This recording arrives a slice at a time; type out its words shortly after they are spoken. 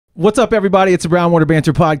What's up, everybody? It's a Brown Water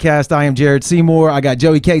Banter podcast. I am Jared Seymour. I got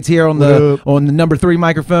Joey Cates here on the number 3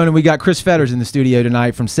 microphone, and we got Chris Fetters in the studio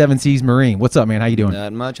tonight from Seven Seas Marine. What's up, man? How you doing?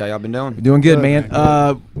 Not much. How y'all been doing? Doing good, man.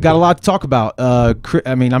 Got a lot to talk about.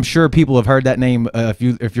 I mean, I'm sure people have heard that name. If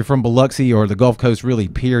you're from Biloxi or the Gulf Coast, really,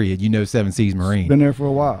 period, you know Seven Seas Marine. Been there for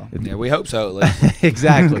a while. Yeah, we hope so, at least.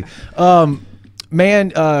 Exactly.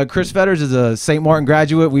 Man, Chris Fetters is a St. Martin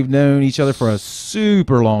graduate. We've known each other for a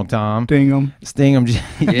super long time. Stingham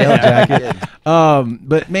Yellow Jacket.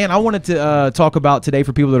 But, man, I wanted to talk about today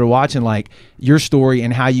for people that are watching, like, your story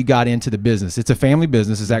and how you got into the business. It's a family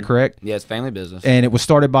business. Is that correct? Yeah, it's family business. And it was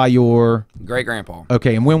started by your... great-grandpa.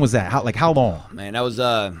 Okay, and when was that? How long? Man, that was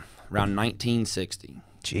around 1960.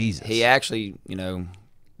 Jesus. He actually, you know...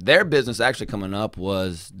 Their business actually coming up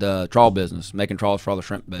was the trawl business, making trawls for all the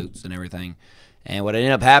shrimp boats and everything. And what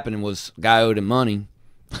ended up happening was a guy owed him money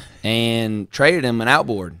and traded him an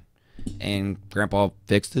outboard. And Grandpa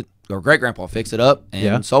fixed it, or great-grandpa fixed it up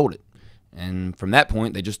and sold it. And from that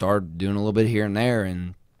point, they just started doing a little bit here and there,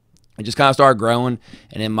 and it just kind of started growing.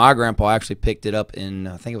 And then my grandpa actually picked it up in,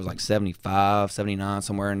 I think it was like 75, 79,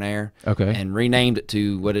 somewhere in there. Okay. And renamed it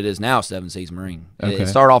to what it is now, Seven Seas Marine. Okay. It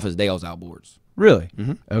started off as Dale's Outboards. Really?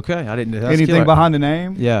 Okay. I didn't know. Anything behind the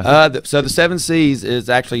name? Yeah. So the Seven Seas is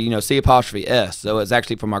actually, you know, C''S. So it's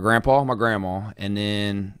actually from my grandpa, my grandma, and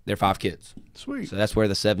then their 5 kids. Sweet. So that's where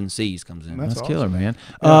the 7 Seas comes in. That's awesome. Killer, man.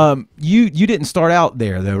 Yeah. You didn't start out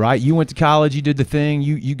there though, right? You went to college, you did the thing,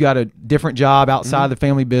 you got a different job outside the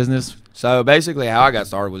family business. So basically how I got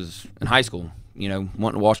started was in high school, you know,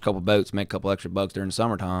 wanting to wash a couple boats, make a couple extra bucks during the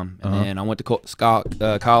summertime. And then I went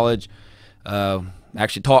to college,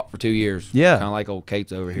 actually taught for 2 years. Yeah. Kind of like old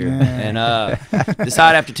Kate's over here. Yeah. And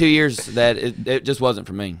decided after 2 years that it just wasn't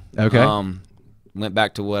for me. Okay. Went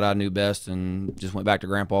back to what I knew best and just went back to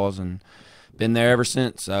Grandpa's and been there ever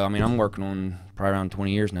since. So, I mean, I'm working on probably around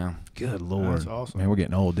 20 years now. Good Lord. That's awesome. Man, we're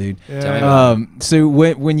getting old, dude. Yeah. So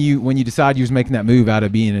when you decided you was making that move out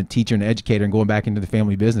of being a teacher and educator and going back into the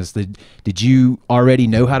family business, did you already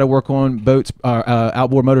know how to work on boats,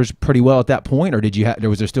 outboard motors pretty well at that point, or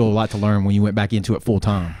was there still a lot to learn when you went back into it full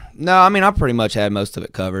time? No, I mean, I pretty much had most of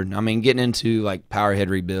it covered. I mean, getting into like power head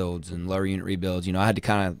rebuilds and lower unit rebuilds, you know, I had to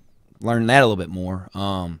kind of learn that a little bit more.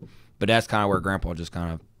 But that's kind of where Grandpa just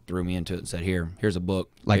kind of threw me into it and said, here's a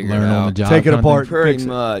book. Like learn on the job. Take it apart. Pretty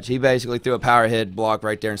much. He basically threw a power head block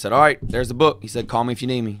right there and said, all right, there's the book. He said, call me if you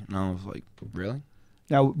need me. And I was like, really?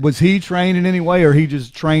 Now, was he trained in any way, or he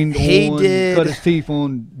just trained cut his teeth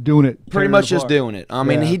on doing it? Pretty much just doing it. I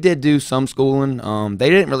mean, Yeah. he did do some schooling. They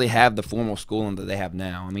didn't really have the formal schooling that they have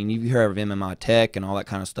now. I mean, you hear of MMI Tech and all that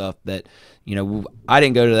kind of stuff that, you know, I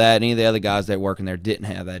didn't go to that. Any of the other guys that work in there didn't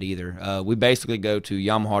have that either. We basically go to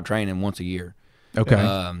Yamaha training once a year. Okay.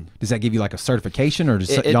 Does that give you like a certification, or does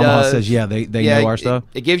It Yamaha does. says, yeah, they know our stuff?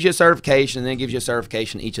 It gives you a certification, and then it gives you a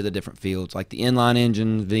certification in each of the different fields, like the inline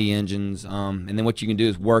engines, V engines, and then what you can do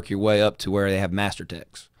is work your way up to where they have master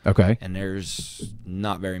techs. Okay. And there's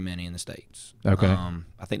not very many in the States. Okay.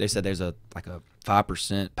 I think they said there's a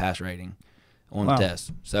 5% pass rating on Wow. the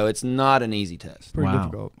test, so it's not an easy test. Pretty Wow.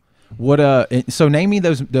 difficult. What so name me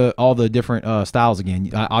all the different styles again.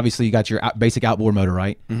 Obviously you got your basic outboard motor,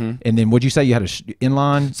 right? And then what'd you say you had a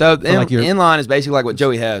inline? So inline inline is basically like what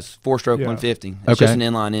Joey has, 4-stroke Yeah. 150. It's Okay. just an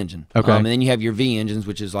inline engine. Okay. And then you have your V engines,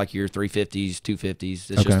 which is like your 350s, 250s.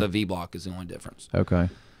 It's just a V block is the only difference. Okay.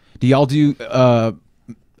 Do y'all do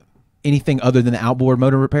anything other than the outboard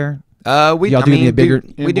motor repair? We do the bigger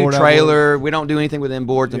we do inboard, trailer. We don't do anything with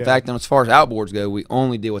inboards. In Yeah. fact, as far as outboards go, we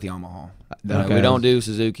only deal with Yamaha. Okay. We don't do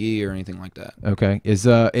Suzuki or anything like that. Okay. Is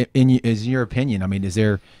your opinion? I mean, is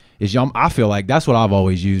Yamaha? I feel like that's what I've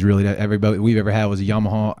always used. Really, that every boat we've ever had was a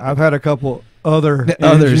Yamaha. I've had a couple others.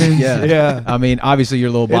 Yeah. Yeah. I mean, obviously you're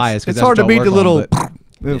a little biased. It's hard to beat the little. It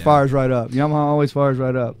Yeah. fires right up. Yamaha always fires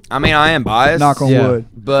right up. I mean, I am biased. Knock on Yeah. wood.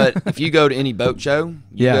 But if you go to any boat show,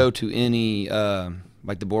 you Yeah. go to any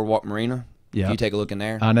like the Boardwalk Marina. Yeah. If you take a look in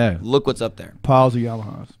there, I know. look what's up there. Piles of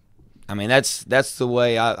Yamahas. I mean, that's the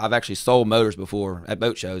way I've actually sold motors before at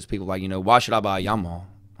boat shows. People are like, you know, why should I buy a Yamaha?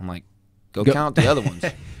 I'm like, go count the other ones.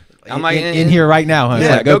 I'm like, in here right now, huh? It's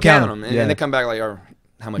Yeah, like, go count them. Yeah. And they come back like, oh,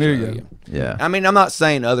 how much There are you you? go. Yeah. I mean, I'm not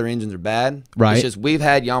saying other engines are bad. Right. It's just we've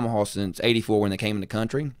had Yamaha since '84 when they came in the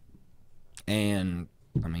country. And,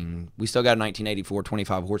 I mean, we still got a 1984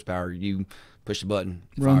 25 horsepower. You push the button.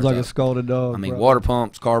 it Runs fires like up. a scalded dog. I mean, bro. water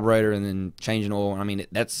pumps, carburetor, and then changing oil. I mean,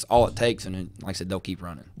 that's all it takes. And like I said, they'll keep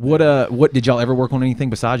running. What did y'all ever work on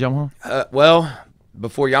anything besides Yamaha? Well,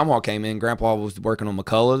 before Yamaha came in, Grandpa was working on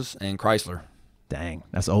McCullough's and Chrysler. Dang,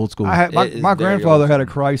 that's old school. I had, my It is my very grandfather old had a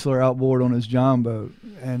Chrysler outboard on his John boat,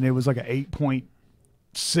 and it was like an 8-point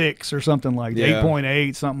 8.6 or something like that.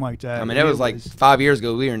 8.8, something like that. I mean, it was like 5 years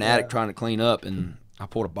ago. We were in the attic trying to clean up, and I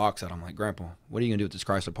pulled a box out. I'm like, Grandpa, what are you going to do with this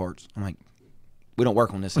Chrysler parts? I'm like, we don't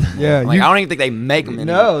work on this anymore. Yeah, like, I don't even think they make them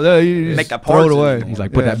anymore. No, you just make the parts throw it away. Anymore. He's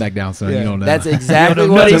like, put that back down, son. You don't know. That's exactly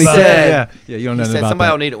what he said. Yeah, you don't know he said about somebody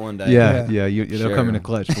that. will need it one day. They'll come in a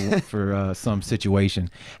clutch for some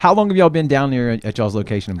situation. How long have y'all been down there at y'all's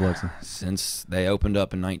location in Biloxi? Since they opened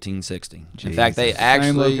up in 1960. Jesus. In fact, they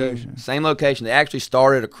actually same location. They actually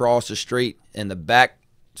started across the street in the back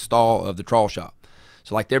stall of the trawl shop.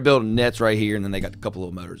 So, like, they're building nets right here, and then they got a couple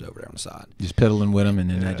little motors over there on the side. Just piddling with them, and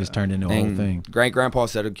then that just turned into a whole thing. Great-grandpa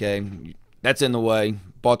said, okay, that's in the way.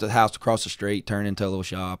 Bought the house across the street, turned into a little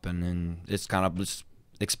shop, and then it's kind of just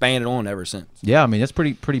expanded on ever since. Yeah, I mean, that's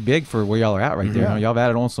pretty big for where y'all are at right there. Y'all have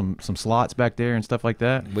added on some slots back there and stuff like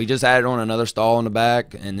that. We just added on another stall in the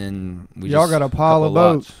back, and then y'all got a pile of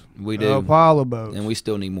boats. We do. A pile of boats. And we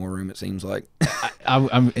still need more room, it seems like.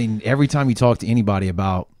 I mean, every time you talk to anybody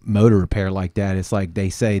about motor repair like that, it's like they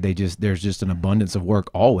say there's just an abundance of work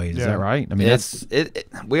always. Is that right? I mean,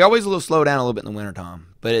 we always slow down a little bit in the wintertime,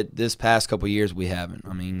 but this past couple of years we haven't.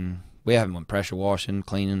 I mean, we haven't been pressure washing,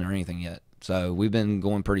 cleaning, or anything yet. So we've been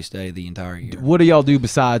going pretty steady the entire year. What do y'all do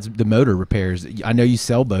besides the motor repairs? I know you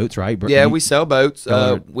sell boats, right? Yeah, we sell boats.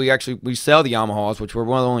 We sell the Yamahas, which we're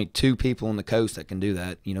one of the only 2 people on the coast that can do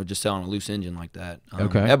that. You know, just selling a loose engine like that.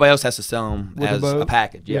 Everybody else has to sell them as a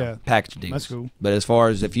package. Yeah, package deals. That's cool. But as far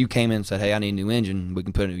as if you came in and said, "Hey, I need a new engine," we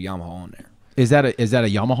can put a new Yamaha on there. Is that a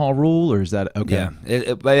Yamaha rule, or is that okay? Yeah,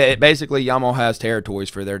 it basically Yamaha has territories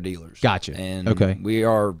for their dealers. Gotcha. And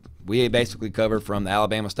we basically cover from the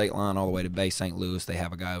Alabama state line all the way to Bay St. Louis. They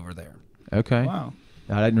have a guy over there. Okay. Wow.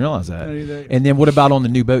 I didn't realize that. And then what about on the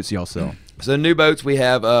new boats y'all sell? So the new boats we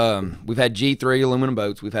have, we've had G3 aluminum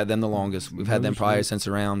boats. We've had them the longest. We've had them probably since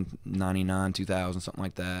around 99, 2000, something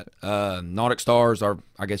like that. NauticStar are,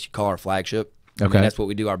 I guess you call our flagship. Okay. I mean, that's what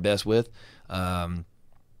we do our best with.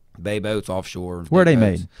 Bay boats, offshore. Where are they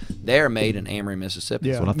made? They're made in Amory, Mississippi.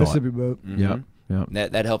 Yeah, that's what I thought. Mississippi boat. Yeah.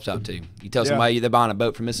 That helps out too. You tell somebody they're buying a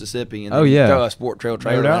boat from Mississippi and throw a sport trail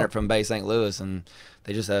trailer on it from Bay St. Louis, and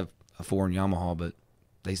they just have a foreign Yamaha, but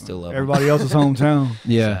they still love everybody else's hometown.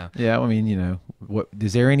 Yeah. I mean, you know,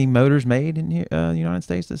 is there any motors made in the United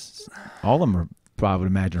States? All of them are probably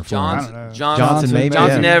imagine foreign. Johnson maybe.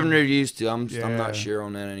 Johnson never used to. I'm not sure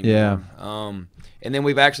on that anymore. Yeah. And then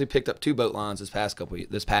we've actually picked up 2 boat lines this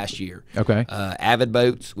past year. Okay. Avid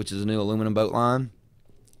Boats, which is a new aluminum boat line.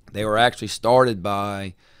 They were actually started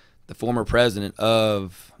by the former president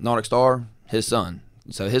of NauticStar, his son.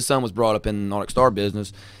 So his son was brought up in the NauticStar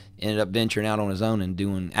business, ended up venturing out on his own and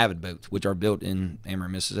doing Avid boats, which are built in Amory,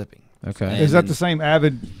 Mississippi. Okay. And is that the same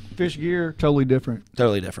Avid fish gear? Totally different?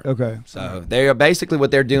 Totally different. Okay. So they are basically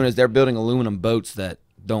what they're doing is they're building aluminum boats that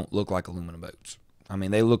don't look like aluminum boats. I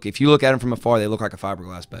mean, if you look at them from afar, they look like a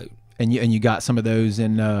fiberglass boat. And you got some of those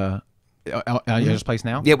in your place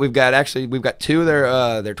now? Yeah, we've got 2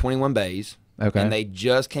 of their 21 bays. Okay. And they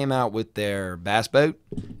just came out with their bass boat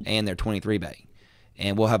and their 23 bay.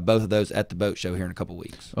 And we'll have both of those at the boat show here in a couple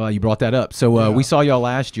weeks. You brought that up. So we saw y'all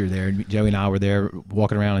last year there. Joey and I were there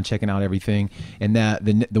walking around and checking out everything. And that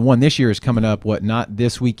the one this year is coming up, not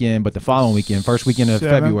this weekend, but the following weekend, first weekend of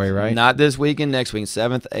February, right? Not this weekend, next week,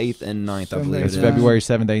 7th, 8th, and 9th, I believe. It's February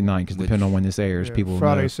 7th, 8th, 9th, because depending on when this airs, people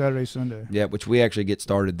Friday, know. Saturday, Sunday. Yeah, which we actually get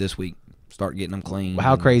started this week. Start getting them clean.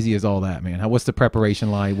 How crazy is all that, man? What's the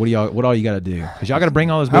preparation like? What all you got to do? Because y'all got to bring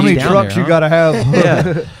all those. How many down trucks there, you got to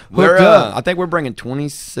have? Yeah, I think we're bringing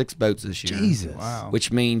 26 boats this year. Jesus, wow!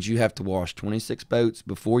 Which means you have to wash 26 boats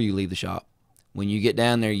before you leave the shop. When you get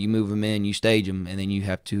down there, you move them in, you stage them, and then you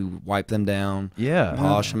have to wipe them down. Yeah,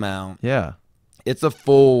 polish them out. Yeah, it's a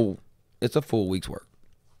full week's work.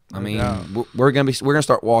 I mean, we're gonna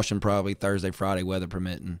start washing probably Thursday, Friday, weather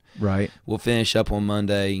permitting. Right. We'll finish up on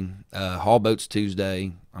Monday. Haul boats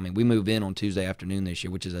Tuesday. I mean, we move in on Tuesday afternoon this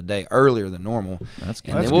year, which is a day earlier than normal. That's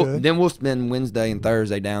good. And then we'll spend Wednesday and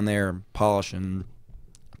Thursday down there polishing.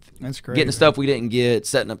 That's great. Getting the stuff we didn't get,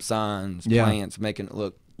 setting up signs, plants, making it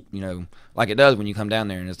look, like it does when you come down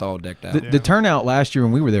there and it's all decked out. The turnout last year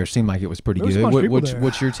when we were there seemed like it was pretty good.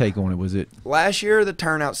 What's your take on it? Was it last year? The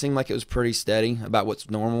turnout seemed like it was pretty steady, about what's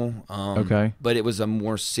normal. Okay, but it was a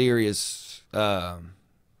more serious turnout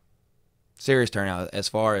as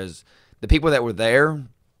far as the people that were there.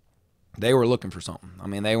 They were looking for something. I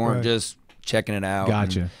mean, they weren't just checking it out.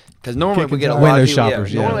 Gotcha. Because normally we get a lot of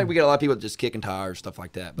people. Normally we get a lot of people just kicking tires, stuff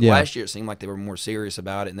like that. But last year it seemed like they were more serious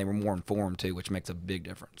about it and they were more informed too, which makes a big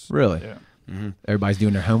difference. Really? Yeah. Mm-hmm. Everybody's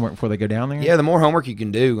doing their homework before they go down there? Yeah, the more homework you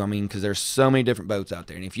can do, I mean, because there's so many different boats out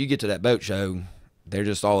there. And if you get to that boat show, they're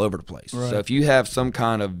just all over the place. Right. So if you have some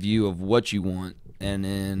kind of view of what you want and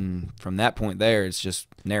then from that point there, it's just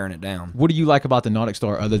narrowing it down. What do you like about the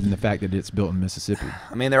NauticStar other than the fact that it's built in Mississippi?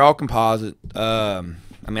 I mean, they're all composite. I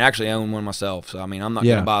mean, actually, I own one myself, so I mean, I'm not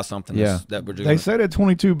going to buy something that we're just. They say that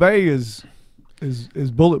 22 bay is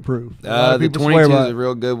bulletproof. The 22 is a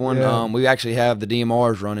real good one. Yeah. We actually have the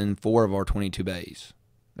DMRs running 4 of our 22 bays.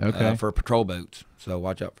 Okay. For patrol boats, so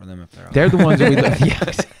watch out for them if they're out. They're the ones that we love.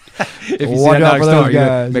 Yes. If you watch out for those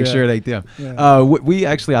guys, make sure they them. Yeah. We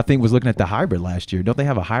actually, I think, was looking at the hybrid last year. Don't they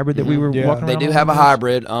have a hybrid that we were walking around? They do have a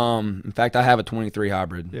hybrid. In fact, I have a 23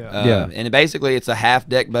 hybrid. And basically, it's a half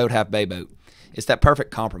deck boat, half bay boat. It's that perfect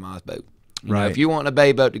compromise boat. You know, if you want a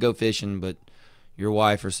bay boat to go fishing, but your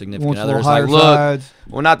wife or significant other is like, look, sides.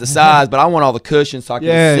 Well, not the size, but I want all the cushions so I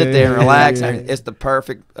can sit there and relax. And it's the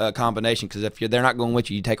perfect combination because if they're not going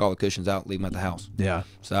with you, you take all the cushions out, leave them at the house. Yeah.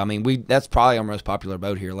 So I mean, that's probably our most popular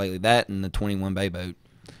boat here lately. That and the 21 bay boat.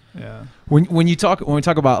 Yeah. When we talk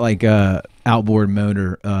about like outboard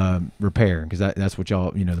motor repair, because that's what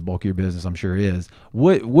y'all, you know, the bulk of your business I'm sure is.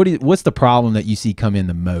 What's the problem that you see come in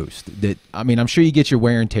the most? That, I mean, I'm sure you get your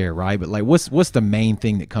wear and tear, right? But like, what's the main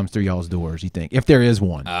thing that comes through y'all's doors? You think, if there is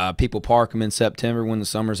one? People park them in September when the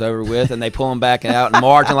summer's over with, and they pull them back out in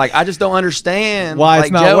March, and like, I just don't understand why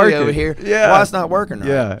it's not working over here. Yeah. Why it's not working right.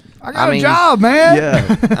 Yeah. I got a job, man.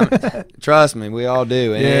 Yeah. Trust me, we all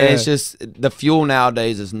do. And it's just the fuel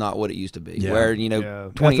nowadays is not what it used to be. Yeah. Where, you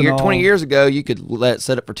know, 20 years ago, you could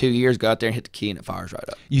set it for 2 years, go out there and hit the key, and it fires right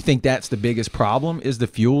up. You think that's the biggest problem? Is the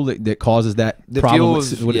fuel that causes that problem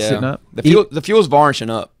with it sitting up? The fuel's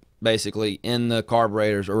varnishing up, basically, in the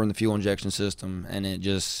carburetors or in the fuel injection system, and it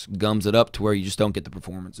just gums it up to where you just don't get the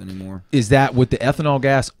performance anymore. Is that with the ethanol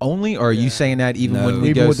gas only, or are you saying that even when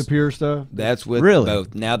we go with the pure stuff? That's with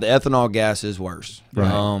both. Now, the ethanol gas is worse.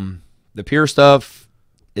 Right. The pure stuff,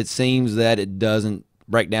 it seems that it doesn't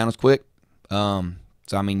break down as quick.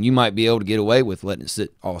 So, I mean, you might be able to get away with letting it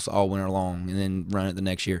sit all winter long and then run it the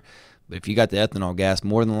next year. But if you got the ethanol gas,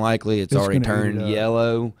 more than likely it's already turned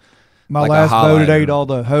yellow. My last boat, it ate all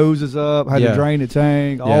the hoses up, had to drain the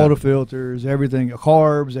tank, all the filters, everything,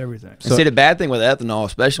 carbs, everything. So, see, the bad thing with ethanol,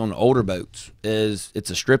 especially on the older boats, is it's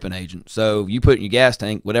a stripping agent. So you put in your gas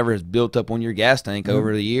tank, whatever has built up on your gas tank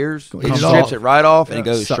over the years, it strips it right off and it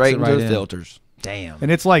goes straight into the filters. Damn.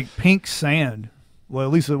 And it's like pink sand. Well,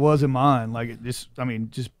 at least it was in mine. Like, it just, I mean,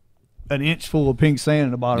 just an inch full of pink sand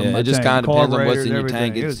in the bottom of my tank. It just kind of depends on what's in your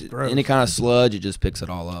tank. It's any kind of sludge, it just picks it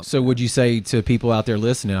all up. So would you say to people out there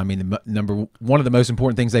listening, I mean, one of the most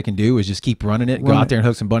important things they can do is just keep running it, go out there and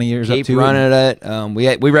hook some bunny ears up to it? Keep running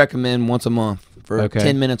it. We recommend once a month for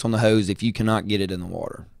 10 minutes on the hose if you cannot get it in the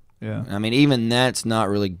water. Yeah. I mean, even that's not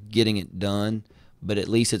really getting it done, but at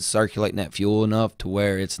least it's circulating that fuel enough to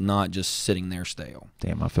where it's not just sitting there stale.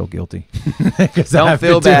 Damn, I feel guilty. Don't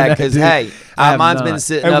feel bad because, hey, mine's been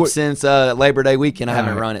sitting up since Labor Day weekend. I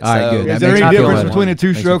haven't run it. All right, good. Is there any difference between a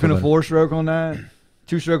two-stroke and a four-stroke on that?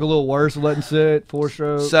 Two-stroke a little worse, letting sit.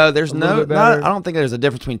 Four-stroke. So there's I don't think there's a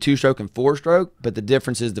difference between two-stroke and four-stroke, but the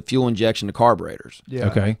difference is the fuel injection to carburetors. Yeah.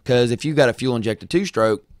 Okay. Because if you got a fuel-injected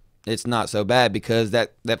two-stroke, it's not so bad because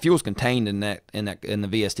that fuel's contained in the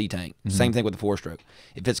VST tank. Same thing with the four-stroke.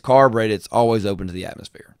 If it's carbureted, it's always open to the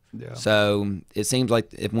atmosphere. Yeah. So it seems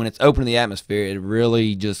like when it's open to the atmosphere, it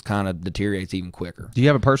really just kind of deteriorates even quicker. Do you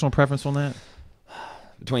have a personal preference on that?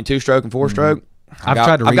 Between two-stroke and four-stroke? I've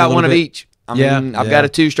got one of each. I mean, I've got a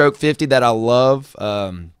two-stroke 50 that I love,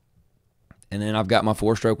 and then I've got my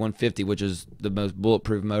four-stroke 150, which is the most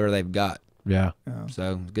bulletproof motor they've got. Yeah.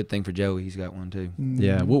 So good thing for Joey, he's got one too.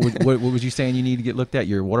 Yeah. What was you saying you need to get looked at?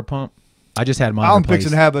 Your water pump? I just had mine. I'm fixing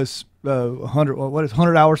to have a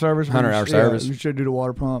 100-hour service. 100-hour service. You should do the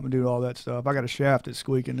water pump and do all that stuff. I got a shaft that's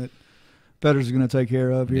squeaking that Fetters is going to take care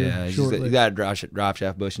of here shortly. You got a drive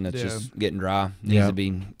shaft bushing that's just getting dry. Needs to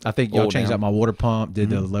be. I think y'all changed out my water pump, did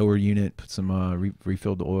the lower unit, put some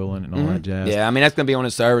refilled the oil in it and all that jazz. Yeah, I mean that's going to be on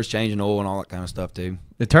his service, changing oil and all that kind of stuff too.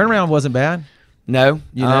 The turnaround wasn't bad. No,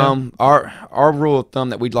 our rule of thumb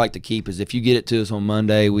that we'd like to keep is if you get it to us on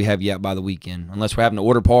Monday, we have you out by the weekend, unless we're having to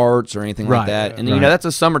order parts or anything like that. And you know that's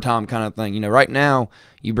a summertime kind of thing. You know, right now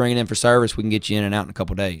you bring it in for service, we can get you in and out in a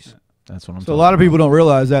couple days. That's what I'm. So a lot of people don't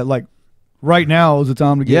realize that like right now is the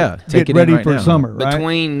time to get ready for summer. Right?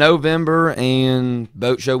 Between November and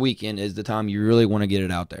Boat Show weekend is the time you really want to get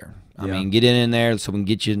it out there. I mean, get it in there so we can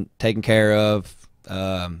get you taken care of.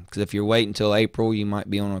 Because if you're waiting until April, you might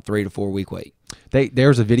be on a 3 to 4 week wait.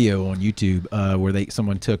 There's a video on YouTube where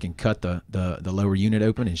someone took and cut the lower unit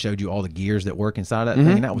open and showed you all the gears that work inside of that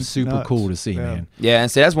thing. That was super cool to see, man. Yeah, and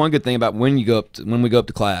see that's one good thing about when we go up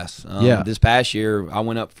to class. This past year I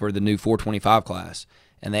went up for the new 425 class,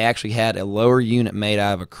 and they actually had a lower unit made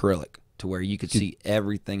out of acrylic to where you could see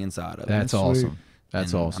everything inside of it. That's awesome.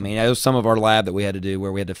 That's awesome. I mean, it was some of our lab that we had to do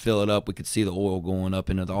where we had to fill it up. We could see the oil going up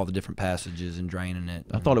into all the different passages and draining it.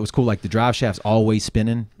 I thought it was cool. Like the drive shaft's always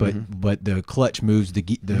spinning, but the clutch moves the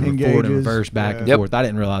forward and reverse back and forth. I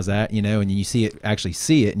didn't realize that, you know. And you see it,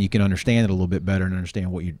 and you can understand it a little bit better and understand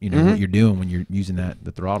what what you're doing when you're using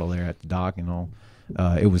the throttle there at the dock and all.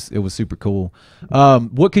 It was super cool.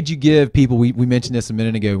 What could you give people? We mentioned this a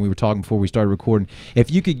minute ago when we were talking before we started recording. If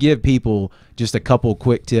you could give people just a couple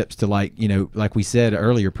quick tips to, like we said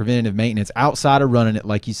earlier, preventative maintenance outside of running it,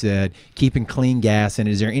 like you said, keeping clean gas. And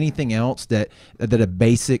is there anything else that a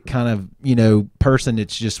basic kind of person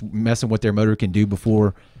that's just messing with their motor can do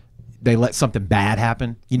before they let something bad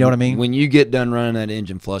happen? You know what I mean? When you get done running that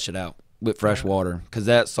engine, flush it out with fresh water, because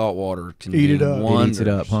that salt water can eat it up. It eats it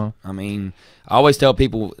up, huh? I mean, I always tell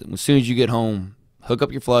people, as soon as you get home, hook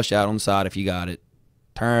up your flush out on the side if you got it,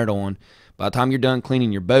 turn it on. By the time you're done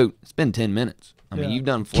cleaning your boat, it's been 10 minutes. I mean, you've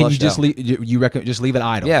done flushed. Can you just out. leave? You reckon just leave it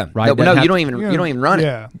idle? Yeah, right. No, you don't even run it.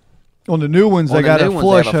 Yeah. On the new ones, On they the got new a ones,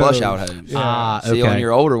 flush they have a flush out hose. Yeah. See, on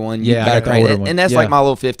your older one, you got to crank it. And that's like my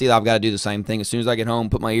little 50. I've got to do the same thing. As soon as I get home,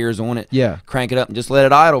 put my ears on it, crank it up, and just let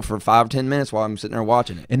it idle for 5 or 10 minutes while I'm sitting there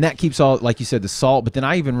watching it. And that keeps all, like you said, the salt. But then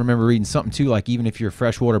I even remember reading something too, like even if you're a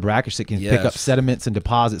freshwater brackish, it can pick up sediments and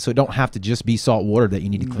deposits. So it don't have to just be salt water that you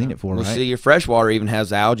need to clean it for, well, right? See, your freshwater even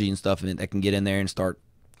has algae and stuff in it that can get in there and start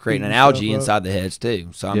creating an algae inside the heads too.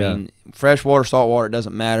 So I mean, freshwater, saltwater, it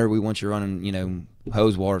doesn't matter. We want you running,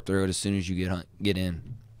 hose water through it as soon as you get in.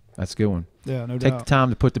 That's a good one. Yeah, no doubt. Take the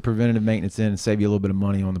time to put the preventative maintenance in and save you a little bit of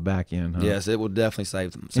money on the back end. Huh? Yes, it will definitely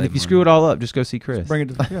save them. And if you screw it all up, just go see Chris. Bring it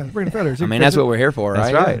to Fetters. I mean, that's what we're here for,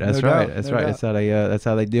 right? That's right. That's right. That's right. That's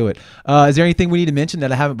how they do it. Is there anything we need to mention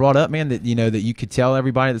that I haven't brought up, man? That that you could tell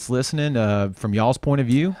everybody that's listening from y'all's point of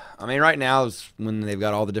view? I mean, right now is when they've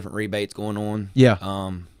got all the different rebates going on.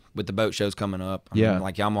 Yeah. With the boat shows coming up. I mean,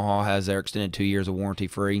 like Yamaha has their extended 2 years of warranty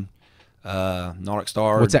free.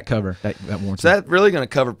 NauticStar. What's that cover? That warranty? So that's really going to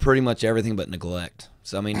cover pretty much everything but neglect.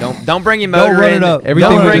 So I mean, don't bring your motor in. Don't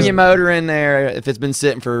bring your motor in there if it's been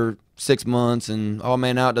sitting for 6 months and oh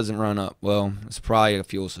man, now it doesn't run up. Well, it's probably a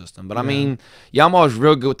fuel system. But I mean, Yamaha's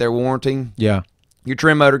real good with their warranty. Yeah. Your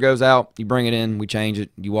trim motor goes out, you bring it in, we change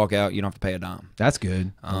it, you walk out, you don't have to pay a dime. That's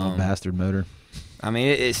good. Little bastard motor. I mean,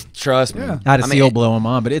 it's trust me. I had a seal blow on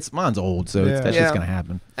mine, but mine's old, so that's just gonna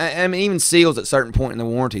happen. I mean, even seals at a certain point in the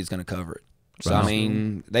warranty is gonna cover it. So I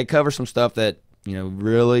mean, they cover some stuff that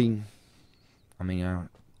really. I mean,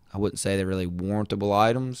 I wouldn't say they're really warrantable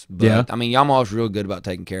items, but I mean, Yamaha's real good about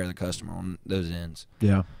taking care of the customer on those ends.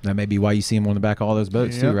 Yeah, that may be why you see them on the back of all those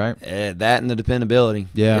boats too, right? That and the dependability.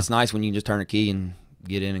 Yeah, it's nice when you can just turn a key and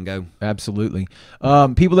get in and go. Absolutely.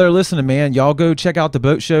 People that are listening, man, y'all go check out the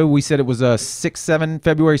boat show. We said it was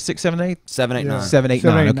February 6, 7, 8? 7, 8, 9. 7, 8,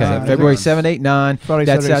 9. Okay. February 7, 8, 9.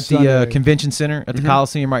 That's at the convention center at the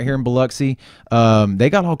Coliseum right here in Biloxi. They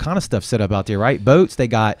got all kind of stuff set up out there, right? Boats. They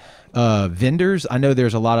got vendors. I know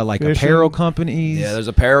there's a lot of like apparel companies. Yeah, there's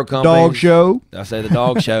apparel companies. Dog show. I say the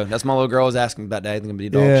dog show. That's my little girl was asking about that. I think it'll be a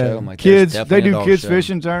dog show. I'm like, kids. They do kids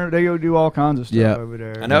fishing tournament. They go do all kinds of stuff over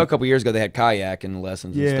there. I know a couple years ago they had kayaking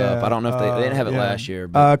lessons and stuff. I don't know if they didn't have it last year.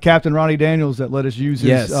 But Captain Ronnie Daniels that let us use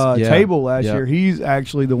his table last year. He's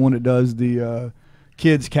actually the one that does the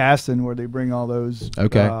kids casting where they bring all those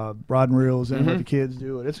rod and reels and let the kids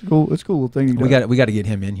do it. It's cool. It's a cool thing. We got to get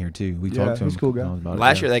him in here too. We talked to him. He's a cool guy.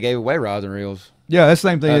 Last year they gave away rods and reels. Yeah, that's the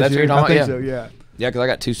same thing. That's this year. I think so. Yeah. Yeah, because I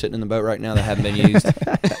got 2 sitting in the boat right now that haven't been used.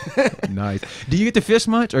 Nice. Do you get to fish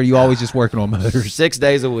much, or are you always just working on motors? 6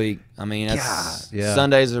 days a week. I mean,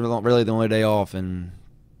 Sundays are really the only day off, and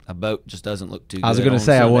a boat just doesn't look too good. I was going to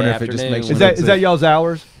say, I wonder if it just makes. Is that y'all's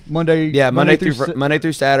hours? Monday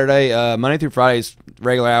through Saturday. Monday through Fridays,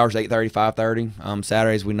 regular hours 8:30, 5:30.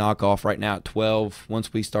 Saturdays we knock off right now at 12.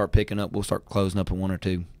 Once we start picking up, we'll start closing up at 1 or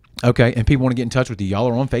 2. Okay, and people want to get in touch with you. Y'all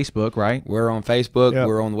are on Facebook, right? We're on Facebook. Yep.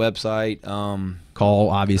 We're on the website.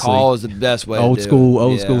 Call, obviously. Call is the best way. Old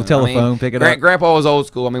school telephone. Pick it up. Grandpa was old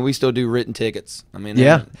school. I mean, we still do written tickets. I mean,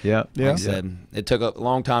 like I said, it took a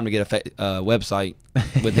long time to get a website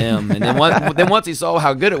with him, and then once he saw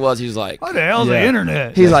how good it was, he was like, "What the hell's the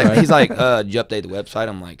internet?" He's like, "Did you update the website?"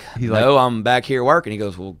 I'm like, "No, I'm back here working." He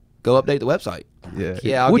goes, "Well, go update the website."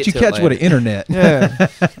 Yeah. What'd you catch with the internet?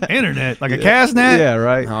 Internet, like a cast net. Yeah,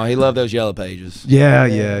 right. Oh, he loved those yellow pages.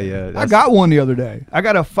 Yeah. I got one the other day. I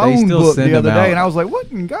got a phone book the other day, and I was like, "What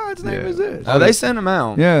in God's name is this?" Oh, they send them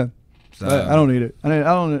out. Yeah. So. I don't need it. I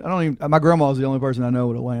don't even. My grandma's the only person I know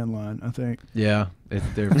with a landline, I think. Yeah,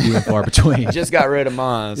 they're few and far between. Just got rid of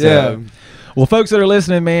mine. So. Yeah. Well, folks that are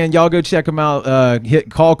listening, man, y'all go check them out.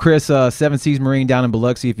 Call Chris, Seven Seas Marine down in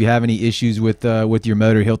Biloxi. If you have any issues with your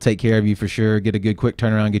motor, he'll take care of you for sure. Get a good quick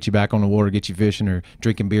turnaround, get you back on the water, get you fishing or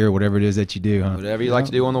drinking beer, whatever it is that you do. Huh? Whatever you like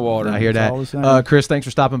to do on the water. I hear that. Chris, thanks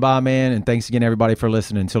for stopping by, man, and thanks again, everybody, for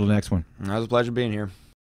listening. Until the next one. It was a pleasure being here.